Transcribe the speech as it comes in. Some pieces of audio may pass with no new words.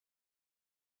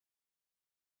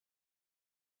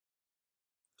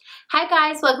Hi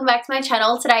guys, welcome back to my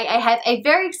channel. Today I have a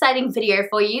very exciting video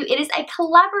for you. It is a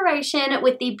collaboration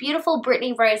with the beautiful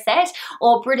Brittneyrosette,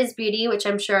 or Britta's Beauty, which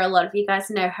I'm sure a lot of you guys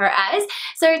know her as.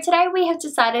 So today we have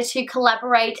decided to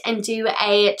collaborate and do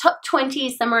a top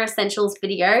 20 summer essentials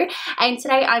video. And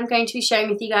today I'm going to be sharing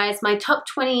with you guys my top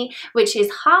 20, which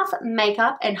is half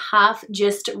makeup and half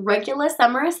just regular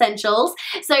summer essentials.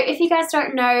 So if you guys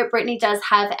don't know, Brittney does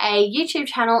have a YouTube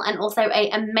channel and also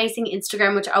an amazing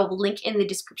Instagram, which I will link in the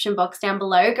description box down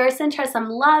below. Go send her some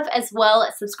love as well,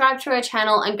 subscribe to her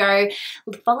channel and go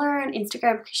follow her on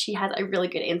Instagram because she has a really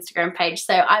good Instagram page.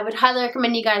 So I would highly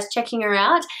recommend you guys checking her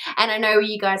out, and I know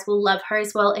you guys will love her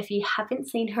as well if you haven't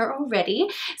seen her already.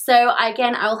 So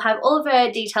again, I will have all of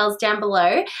her details down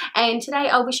below, and today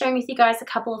I'll be sharing with you guys a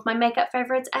couple of my makeup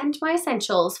favorites and my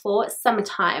essentials for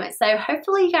summertime. So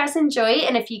hopefully you guys enjoy,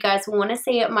 and if you guys want to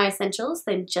see my essentials,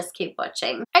 then just keep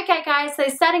watching. Okay guys, so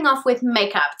starting off with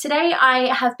makeup. Today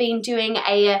I have been doing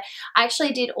I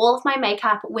actually did all of my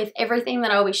makeup with everything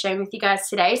that I'll be sharing with you guys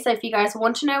today. So if you guys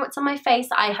want to know what's on my face,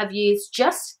 I have used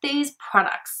just these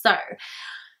products. So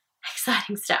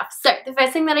exciting stuff. So the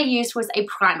first thing that I used was a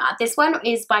primer. This one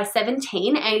is by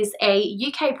 17. It is a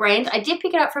UK brand. I did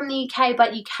pick it up from the UK,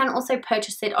 but you can also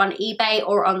purchase it on eBay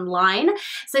or online.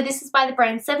 So this is by the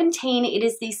brand 17. It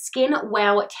is the Skin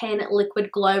Wow 10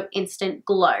 Liquid Glow Instant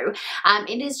Glow.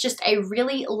 It is just a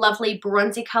really lovely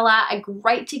bronzy color,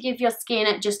 great to give your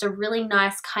skin just a really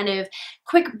nice kind of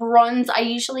quick bronze. I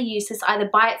usually use this either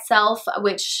by itself,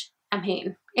 which I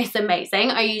mean, it's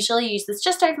amazing. I usually use this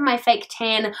just over my fake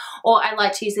tan, or I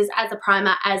like to use this as a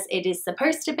primer as it is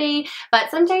supposed to be,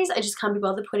 but some days I just can't be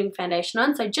bothered putting foundation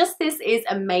on, so just this is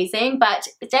amazing. But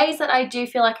days that I do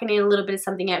feel like I need a little bit of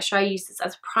something extra, I use this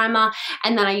as a primer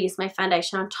and then I use my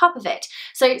foundation on top of it.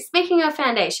 So speaking of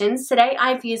foundations, today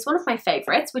I've used one of my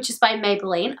favorites, which is by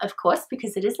Maybelline, of course,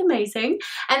 because it is amazing,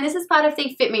 and this is part of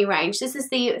the Fit Me range. This is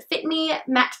the Fit Me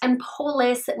Matte and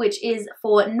Poreless, which is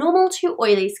for normal to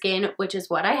oily skin, which is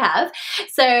what I have.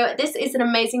 So this is an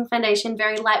amazing foundation,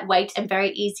 very lightweight and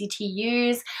very easy to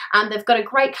use. They've got a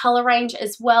great color range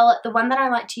as well. The one that I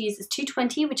like to use is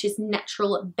 220, which is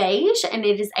natural beige, and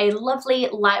it is a lovely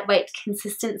lightweight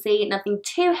consistency, nothing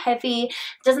too heavy,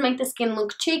 doesn't make the skin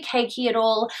look too cakey at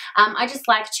all. I just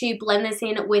like to blend this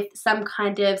in with some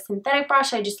kind of synthetic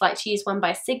brush. I just like to use one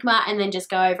by Sigma and then just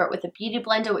go over it with a beauty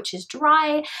blender, which is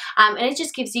dry, and it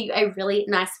just gives you a really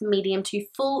nice medium to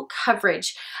full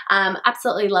coverage.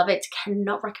 Absolutely love it,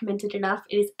 cannot recommend it enough.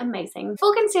 It is amazing.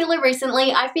 For concealer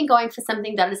recently, I've been going for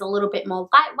something that is a little bit more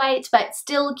lightweight but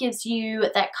still gives you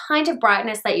that kind of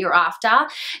brightness that you're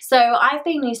after. So I've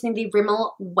been using the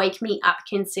Rimmel Wake Me Up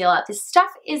concealer. This stuff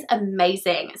is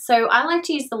amazing. So I like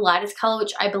to use the lightest color,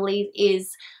 which I believe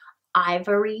is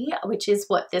Ivory, which is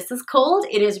what this is called.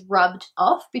 It is rubbed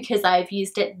off because I've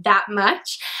used it that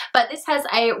much, but this has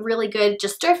a really good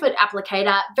just stir foot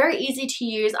applicator, very easy to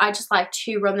use. I just like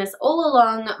to run this all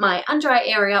along my under eye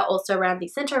area, also around the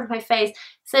center of my face,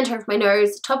 center of my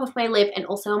nose, top of my lip, and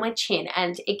also on my chin,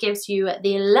 and it gives you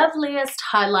the loveliest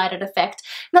highlighted effect.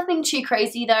 Nothing too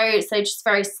crazy though, so just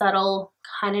very subtle,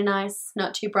 kind of nice,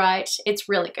 not too bright. It's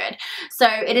really good. So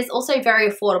it is also very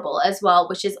affordable as well,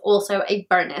 which is also a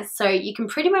bonus. So you can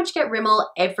pretty much get Rimmel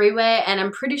everywhere, and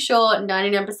I'm pretty sure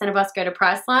 99% of us go to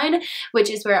Priceline, which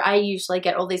is where I usually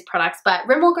get all these products, but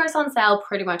Rimmel goes on sale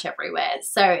pretty much everywhere.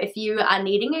 So if you are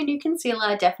needing a new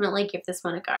concealer, definitely give this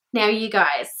one a go. Now you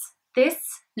guys, this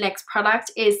next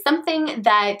product is something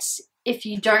that if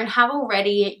you don't have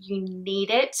already, you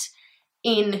need it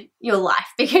in your life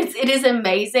because it is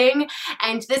amazing,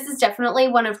 and this is definitely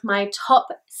one of my top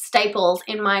staples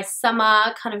in my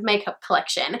summer kind of makeup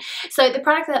collection. So the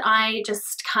product that I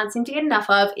just can't seem to get enough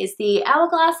of is the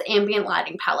Hourglass Ambient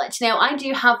Lighting Palette. Now I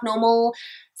do have normal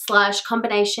 /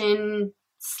 combination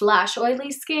 / oily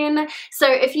skin, so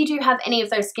if you do have any of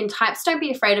those skin types, don't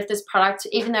be afraid of this product.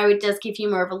 Even though it does give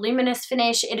you more of a luminous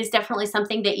finish, it is definitely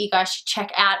something that you guys should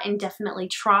check out and definitely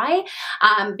try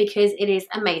because it is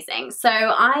amazing. So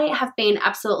I have been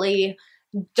absolutely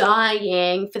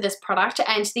dying for this product,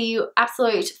 and the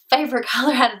absolute favorite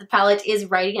color out of the palette is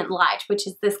Radiant Light, which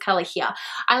is this color here.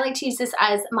 I like to use this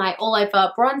as my all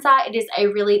over bronzer. It is a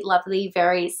really lovely,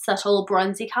 very subtle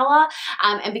bronzy color,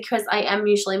 and because I am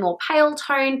usually more pale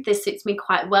toned, this suits me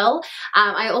quite well.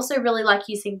 I also really like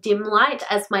using Dim Light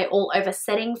as my all over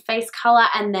setting face color,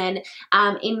 and then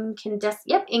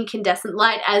Incandescent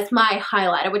Light as my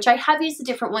highlighter, which I have used a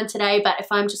different one today, but if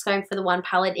I'm just going for the one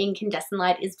palette, Incandescent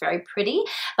Light is very pretty.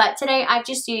 Beauty, but today I've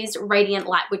just used Radiant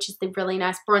Light, which is the really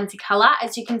nice bronzy color.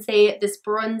 As you can see, this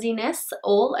bronziness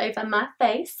all over my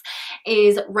face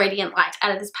is Radiant Light.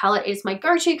 Out of this palette, it is my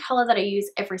go-to color that I use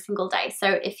every single day. So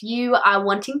if you are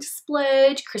wanting to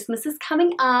splurge, Christmas is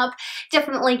coming up,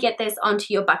 definitely get this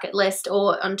onto your bucket list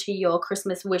or onto your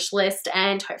Christmas wish list,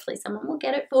 and hopefully someone will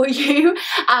get it for you.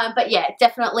 But yeah,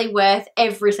 definitely worth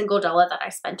every single dollar that I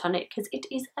spent on it because it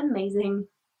is amazing.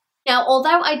 Now,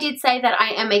 although I did say that I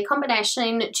am a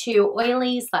combination to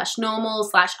oily / normal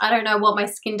 / I don't know what my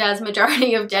skin does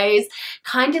majority of days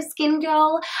kind of skin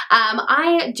girl,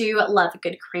 I do love a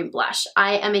good cream blush.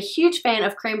 I am a huge fan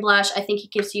of cream blush. I think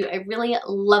it gives you a really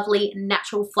lovely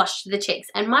natural flush to the cheeks,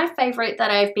 and my favorite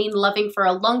that I've been loving for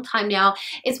a long time now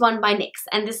is one by NYX,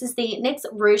 and this is the NYX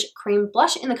Rouge Cream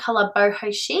Blush in the color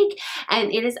Boho Chic,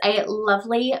 and it is a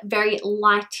lovely, very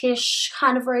lightish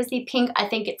kind of rosy pink. I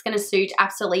think it's going to suit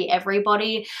absolutely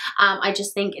everybody. I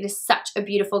just think it is such a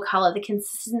beautiful color. The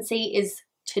consistency is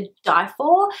to die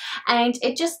for, and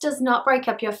it just does not break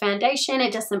up your foundation.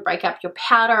 It doesn't break up your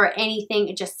powder or anything.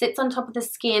 It just sits on top of the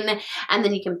skin, and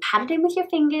then you can pat it in with your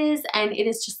fingers, and it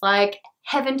is just like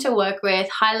heaven to work with.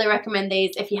 Highly recommend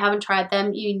these. If you haven't tried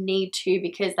them, you need to,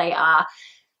 because they are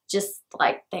just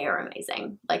like, they are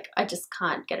amazing. Like, I just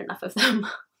can't get enough of them.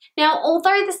 Now,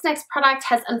 although this next product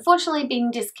has unfortunately been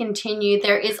discontinued,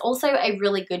 there is also a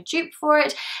really good dupe for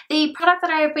it. The product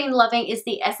that I have been loving is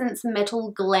the Essence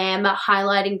Metal Glam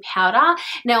Highlighting Powder.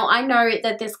 Now, I know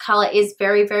that this color is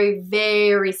very, very,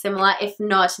 very similar, if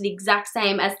not the exact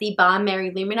same as the Balm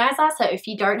Mary Luminizer. So if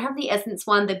you don't have the Essence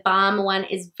one, the Balm one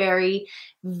is very,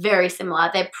 very similar.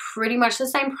 They're pretty much the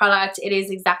same product. It is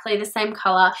exactly the same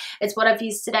color. It's what I've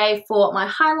used today for my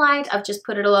highlight. I've just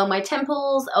put it along my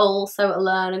temples, also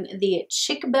along the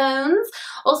cheekbones,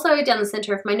 also down the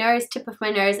center of my nose, tip of my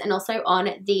nose, and also on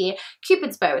the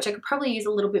Cupid's bow, which I could probably use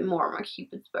a little bit more on my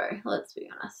Cupid's bow, let's be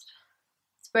honest.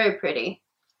 It's very pretty.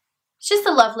 It's just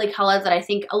a lovely color that I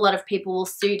think a lot of people will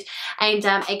suit. And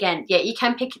again, yeah, you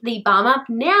can pick the balm up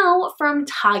now from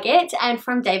Target and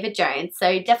from David Jones.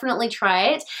 So definitely try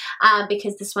it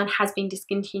because this one has been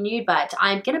discontinued. But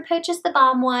I'm going to purchase the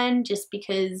balm one just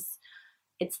because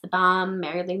it's the Balm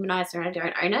Mary Luminizer and I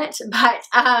don't own it.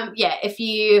 But yeah, if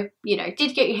you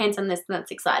did get your hands on this, then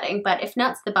that's exciting. But if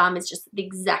not, the balm is just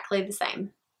exactly the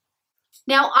same.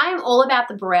 Now, I'm all about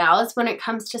the brows when it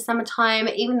comes to summertime.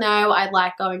 Even though I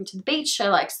like going to the beach, I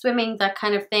like swimming, that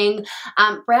kind of thing.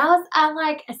 Brows are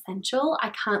like essential. I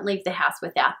can't leave the house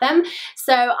without them.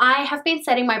 So I have been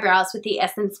setting my brows with the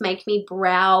Essence Make Me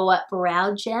Brow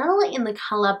Gel in the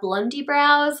color Blondie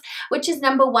Brows, which is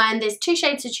number 1. There's 2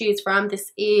 shades to choose from.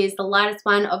 This is the lightest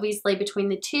one. Obviously, between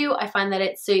the two, I find that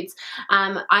it suits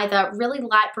either really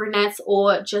light brunettes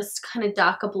or just kind of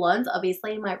darker blondes.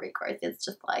 Obviously, my regrowth is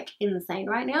just like insane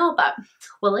right now, but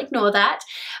we'll ignore that.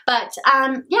 But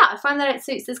yeah, I find that it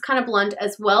suits this kind of blonde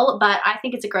as well, but I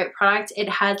think it's a great product. It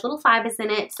has little fibers in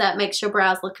it, so it makes your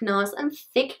brows look nice and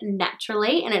thick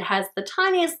naturally, and it has the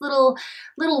tiniest little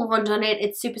wand on it.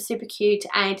 It's super, super cute,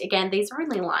 and again, these are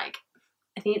only like,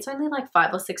 I think it's only like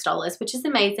 $5 or $6, which is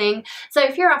amazing. So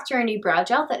if you're after a new brow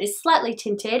gel that is slightly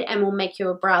tinted and will make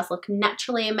your brows look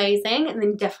naturally amazing,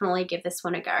 then definitely give this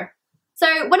one a go. So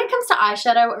when it comes to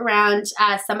eyeshadow around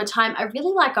summertime, I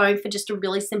really like going for just a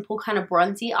really simple kind of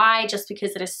bronzy eye, just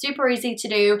because it is super easy to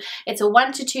do. It's a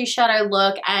 1 to 2 shadow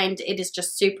look, and it is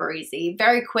just super easy,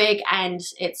 very quick, and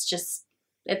it's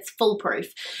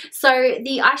foolproof. So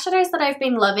the eyeshadows that I've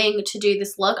been loving to do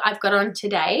this look, I've got on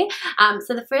today.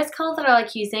 So the first color that I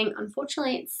like using,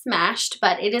 unfortunately it's smashed,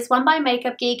 but it is one by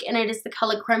Makeup Geek, and it is the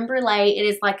color Creme Brulee. It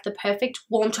is like the perfect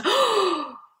warm tone.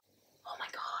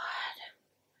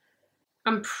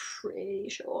 I'm pretty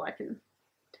sure I can,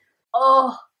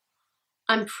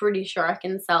 I'm pretty sure I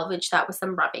can salvage that with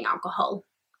some rubbing alcohol.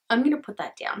 I'm going to put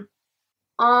that down.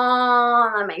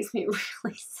 Oh, that makes me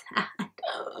really sad.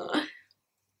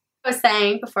 I was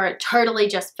saying before it totally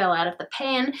just fell out of the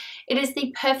pan, it is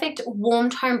the perfect warm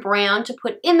tone brown to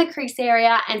put in the crease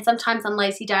area, and sometimes on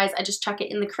lazy days I just chuck it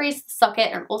in the crease, the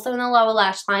socket, and also in the lower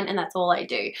lash line, and that's all I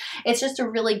do. It's just a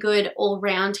really good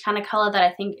all-round kind of color that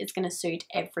I think is going to suit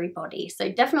everybody.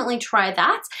 So definitely try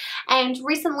that. And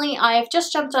recently I've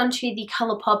just jumped onto the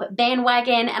ColourPop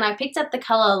bandwagon, and I picked up the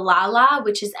color Lala,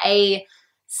 which is a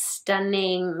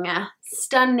stunning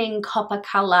copper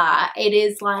color. It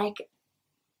is like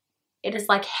It is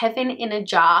like heaven in a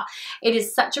jar. It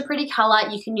is such a pretty color.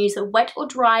 You can use it wet or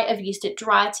dry. I've used it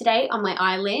dry today on my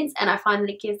eyelids and I find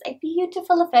that it gives a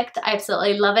beautiful effect. I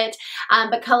absolutely love it.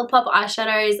 But Colourpop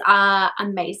eyeshadows are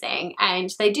amazing and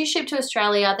they do ship to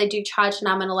Australia. They do charge an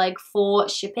arm and a leg for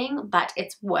shipping, but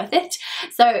it's worth it.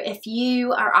 So if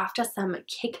you are after some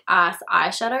kick-ass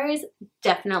eyeshadows,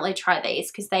 definitely try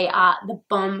these because they are the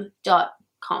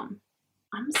bomb.com.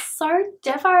 I'm so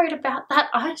devoted about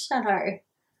that eyeshadow.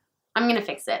 I'm gonna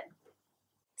fix it.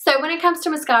 So when it comes to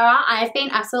mascara, I've been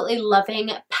absolutely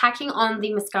loving packing on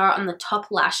the mascara on the top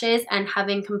lashes and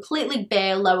having completely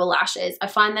bare lower lashes. I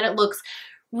find that it looks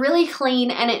really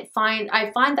clean and I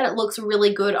find that it looks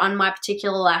really good on my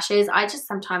particular lashes. I just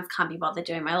sometimes can't be bothered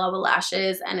doing my lower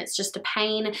lashes and it's just a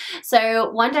pain. So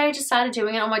one day I just started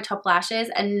doing it on my top lashes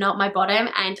and not my bottom,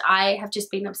 and I have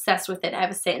just been obsessed with it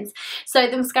ever since. So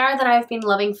the mascara that I've been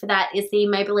loving for that is the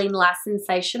Maybelline LASH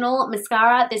Sensational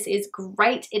mascara. This is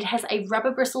great. It has a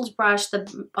rubber bristles brush.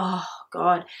 Oh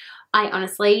god, I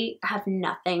honestly have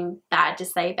nothing bad to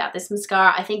say about this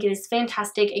mascara. I think it is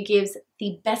fantastic. It gives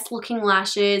the best looking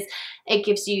lashes. It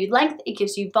gives you length. It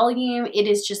gives you volume. It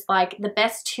is just like the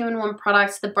best 2-in-1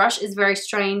 product. The brush is very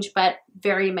strange but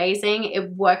very amazing.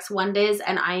 It works wonders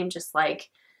and I am just like,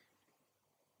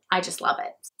 I just love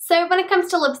it. So when it comes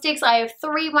to lipsticks, I have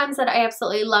 3 ones that I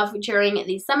absolutely love during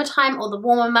the summertime or the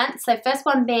warmer months. So first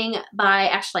one being by,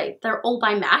 actually they're all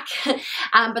by MAC,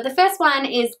 but the first one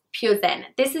is Pure Zen.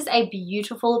 This is a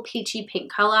beautiful peachy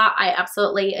pink color. I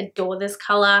absolutely adore this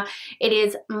color. It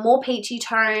is more peachy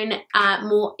tone,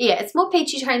 it's more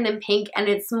peachy tone than pink and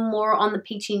it's more on the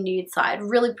peachy nude side.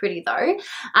 Really pretty though.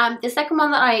 The second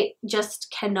one that I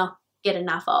just cannot get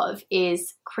enough of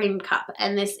is Cream Cup,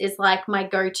 and this is like my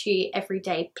go-to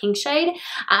everyday pink shade.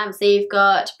 So you've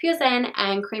got Pure Zen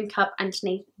and Cream Cup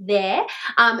underneath there.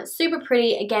 Super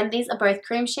pretty. Again, these are both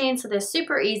cream sheen, so they're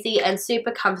super easy and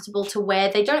super comfortable to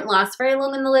wear. They don't last very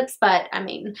long on the lips, but I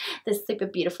mean, they're super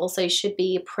beautiful, so you should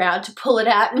be proud to pull it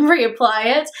out and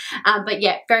reapply it. But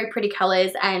yeah, very pretty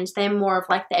colors, and they're more of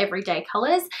like the everyday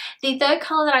colors. The third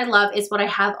color that I love is what I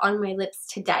have on my lips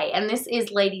today, and this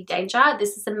is Lady Danger.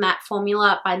 This is a matte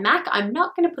formula by MAC. I'm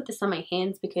not going to put this on my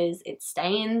hands because it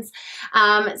stains.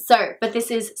 But this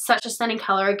is such a stunning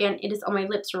color. Again, it is on my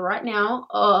lips right now.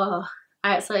 Oh,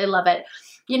 I absolutely love it.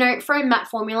 You know, for a matte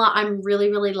formula, I'm really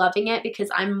loving it because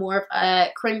I'm more of a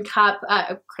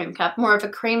more of a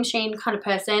cream sheen kind of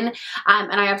person, and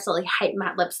I absolutely hate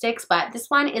matte lipsticks, but this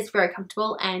one is very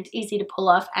comfortable and easy to pull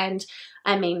off, and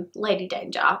I mean, Lady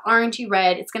Danger, orangey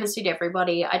red, it's going to suit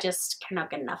everybody. I just cannot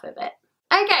get enough of it.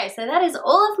 Okay, so that is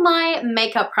all of my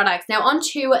makeup products. Now on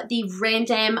to the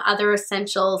random other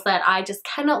essentials that I just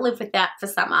cannot live without for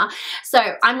summer. So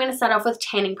I'm going to start off with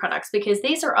tanning products because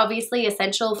these are obviously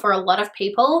essential for a lot of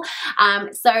people.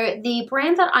 So the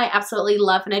brand that I absolutely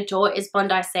love and adore is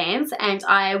Bondi Sands, and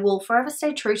I will forever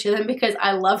stay true to them because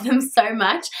I love them so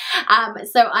much.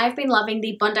 So I've been loving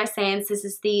the Bondi Sands. This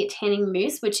is the tanning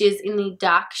mousse, which is in the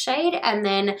dark shade, and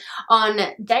then on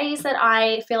days that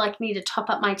I feel like I need to top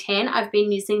up my tan, I've been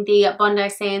using the Bondi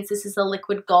Sands. This is the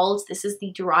liquid gold. This is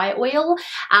the dry oil.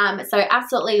 So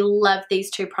absolutely love these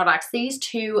two products. These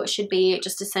two should be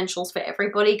just essentials for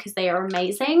everybody because they are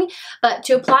amazing. But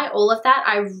to apply all of that,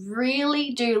 I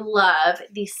really do love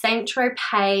the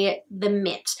ST.TROPEZ, the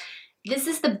MITT. This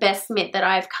is the best mitt that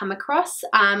I've come across.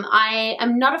 I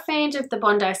am not a fan of the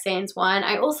Bondi Sands one.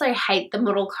 I also hate the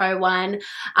Morocco one.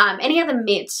 Any other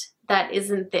mitt that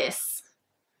isn't this,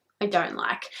 I don't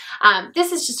like.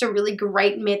 This is just a really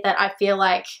great mitt that I feel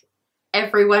like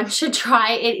everyone should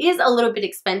try. It is a little bit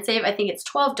expensive. I think it's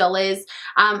 $12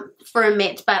 for a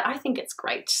mitt, but I think it's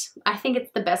great. I think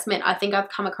it's the best mitt I think I've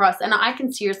come across, and I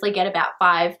can seriously get about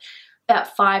 5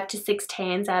 to 6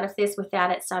 tans out of this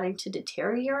without it starting to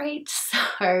deteriorate.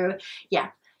 So yeah,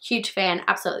 huge fan,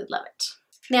 absolutely love it.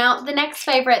 Now, the next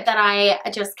favorite that I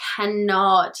just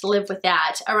cannot live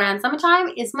without around summertime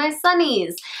is my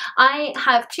Sunnies. I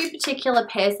have 2 particular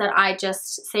pairs that I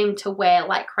just seem to wear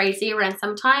like crazy around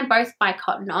summertime, both by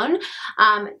Cotton On.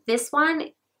 This one,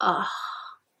 oh,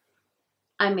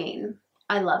 I mean,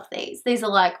 I love these. These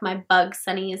are like my bug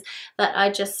Sunnies that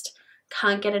I just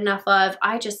can't get enough of.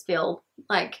 I just feel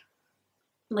like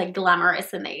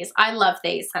glamorous in these. I love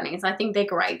these sunnies. I think they're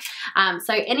great.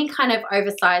 So any kind of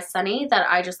oversized sunny that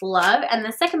I just love. And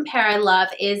the second pair I love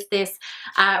is this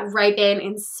Ray-Ban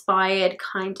inspired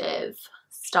kind of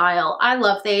style. I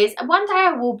love these. One day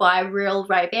I will buy real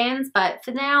Ray-Bans, but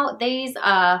for now these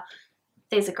are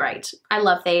these are great. I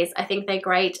love these. I think they're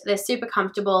great. They're super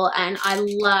comfortable and I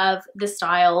love the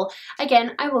style.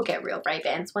 Again, I will get real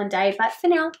Ray-Bans one day, but for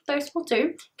now, those will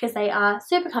do because they are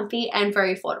super comfy and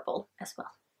very affordable as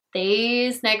well.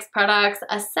 These next products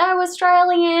are so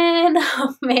Australian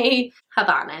of me.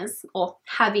 Havanas or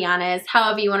Havianas,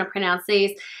 however you want to pronounce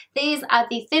these. These are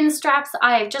the thin straps.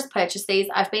 I've just purchased these.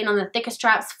 I've been on the thicker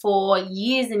straps for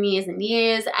years and years and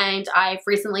years, and I've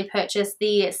recently purchased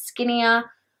the skinnier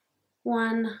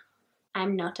one.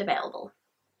 I'm not available.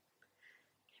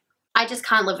 I just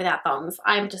can't live without thongs.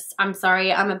 I'm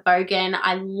sorry, I'm a bogan.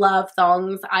 I love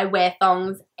thongs. I wear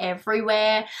thongs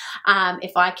everywhere.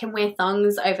 If I can wear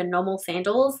thongs over normal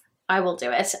sandals, I will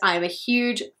do it. I'm a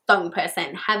huge thong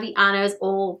person. Havianas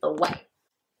all the way.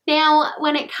 Now,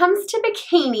 when it comes to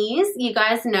bikinis, you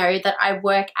guys know that I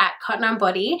work at Cotton &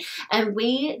 Body and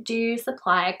we do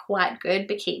supply quite good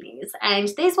bikinis. And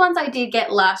these ones I did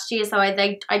get last year, so I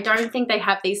don't think they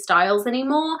have these styles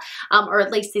anymore, or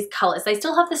at least these colors. They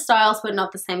still have the styles, but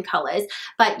not the same colors.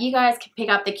 But you guys can pick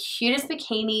up the cutest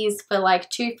bikinis for like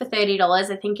 2 for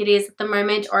 $30, I think it is at the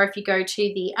moment. Or if you go to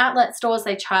the outlet stores,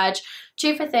 they charge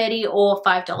 2 for $30 or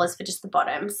 $5 for just the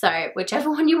bottom. So whichever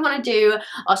one you want to do,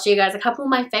 I'll show you guys a couple of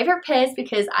my favorite pairs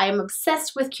because I am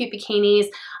obsessed with cute bikinis.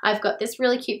 I've got this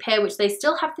really cute pair, which they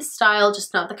still have the style,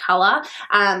 just not the color.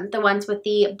 The ones with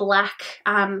the black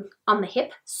on the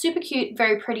hip, super cute,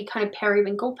 very pretty, kind of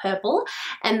periwinkle purple.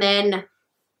 And then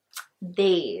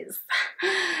these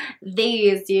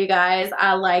you guys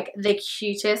are like the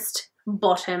cutest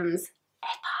bottoms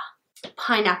ever.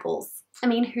 Pineapples. I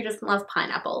mean, who doesn't love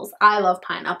pineapples? I love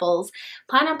pineapples.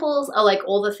 Pineapples are like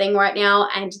all the thing right now,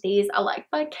 and these are like,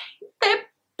 they're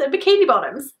bikini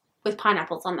bottoms with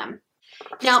pineapples on them.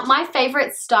 Now, my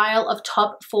favorite style of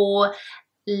top for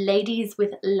ladies with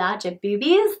larger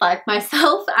boobies like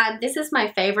myself, this is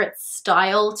my favorite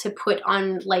style to put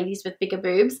on ladies with bigger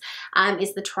boobs,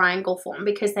 is the triangle form,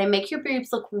 because they make your boobs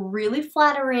look really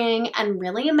flattering and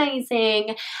really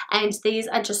amazing, and these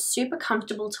are just super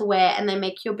comfortable to wear and they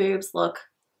make your boobs look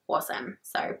awesome.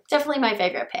 So definitely my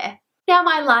favorite pair. Now,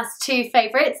 my last two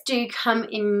favorites do come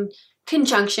in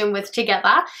conjunction with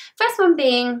together. First one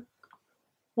being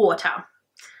water.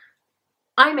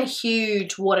 I'm a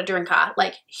huge water drinker,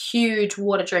 like huge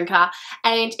water drinker.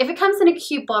 And if it comes in a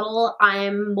cute bottle,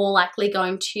 I'm more likely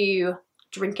going to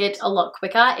drink it a lot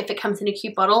quicker. If it comes in a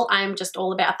cute bottle, I'm just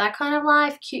all about that kind of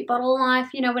life, cute bottle life,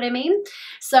 you know what I mean?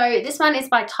 So this one is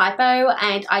by Typo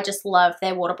and I just love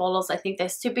their water bottles. I think they're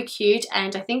super cute,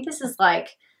 and I think this is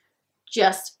like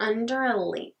just under a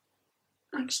litre.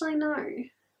 Actually, no.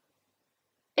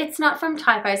 It's not from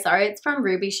Typo, sorry, it's from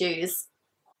Ruby Shoes.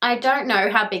 I don't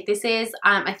know how big this is.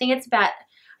 I think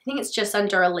it's just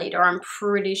under a litre, I'm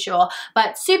pretty sure.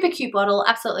 But super cute bottle,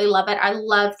 absolutely love it. I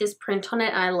love this print on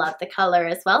it and I love the colour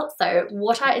as well. So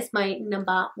water is my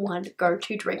 #1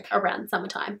 go-to drink around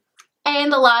summertime.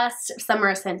 And the last summer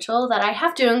essential that I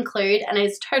have to include, and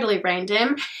is totally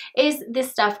random, is this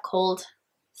stuff called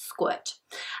SQUIRT.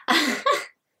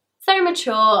 So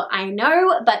mature, I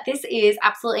know, but this is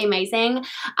absolutely amazing.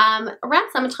 Around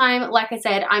summertime, like I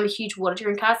said, I'm a huge water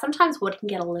drinker. Sometimes water can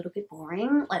get a little bit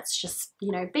boring, let's just,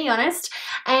 you know, be honest.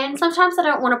 And sometimes I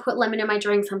don't want to put lemon in my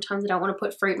drink. Sometimes I don't want to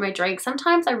put fruit in my drink.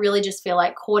 Sometimes I really just feel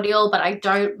like cordial, but I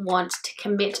don't want to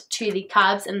commit to the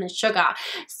carbs and the sugar.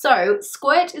 So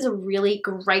SQUIRT is a really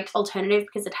great alternative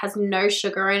because it has no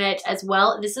sugar in it as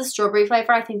well. This is strawberry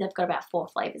flavor. I think they've got about 4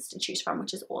 flavors to choose from,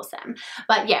 which is awesome.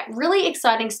 But yeah, really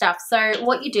exciting stuff. So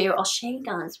what you do, I'll show you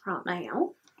guys right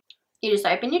now. You just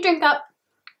open your drink up,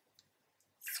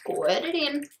 squirt it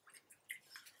in,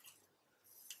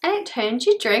 and it turns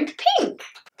your drink pink.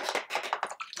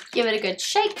 Give it a good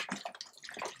shake,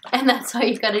 and that's all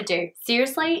you've got to do.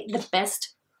 Seriously, the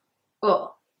best.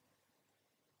 Oh,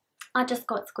 I just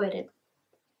got squirted.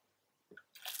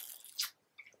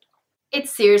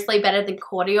 It's seriously better than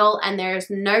cordial, and there is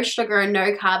no sugar and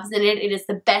no carbs in it. It is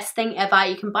the best thing ever.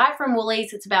 You can buy it from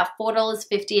Woolies. It's about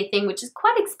 $4.50 a thing, which is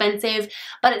quite expensive,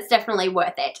 but it's definitely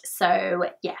worth it.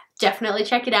 So yeah, definitely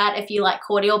check it out if you like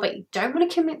cordial, but you don't want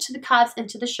to commit to the carbs and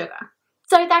to the sugar.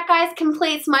 So that, guys,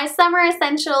 completes my summer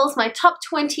essentials, my top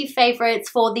 20 favorites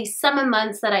for the summer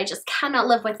months that I just cannot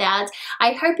live without.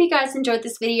 I hope you guys enjoyed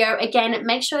this video. Again,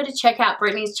 make sure to check out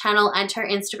Brittney's channel and her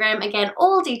Instagram. Again,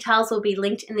 all details will be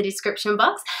linked in the description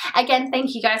box. Again,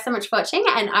 thank you guys so much for watching,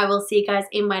 and I will see you guys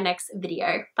in my next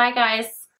video. Bye, guys.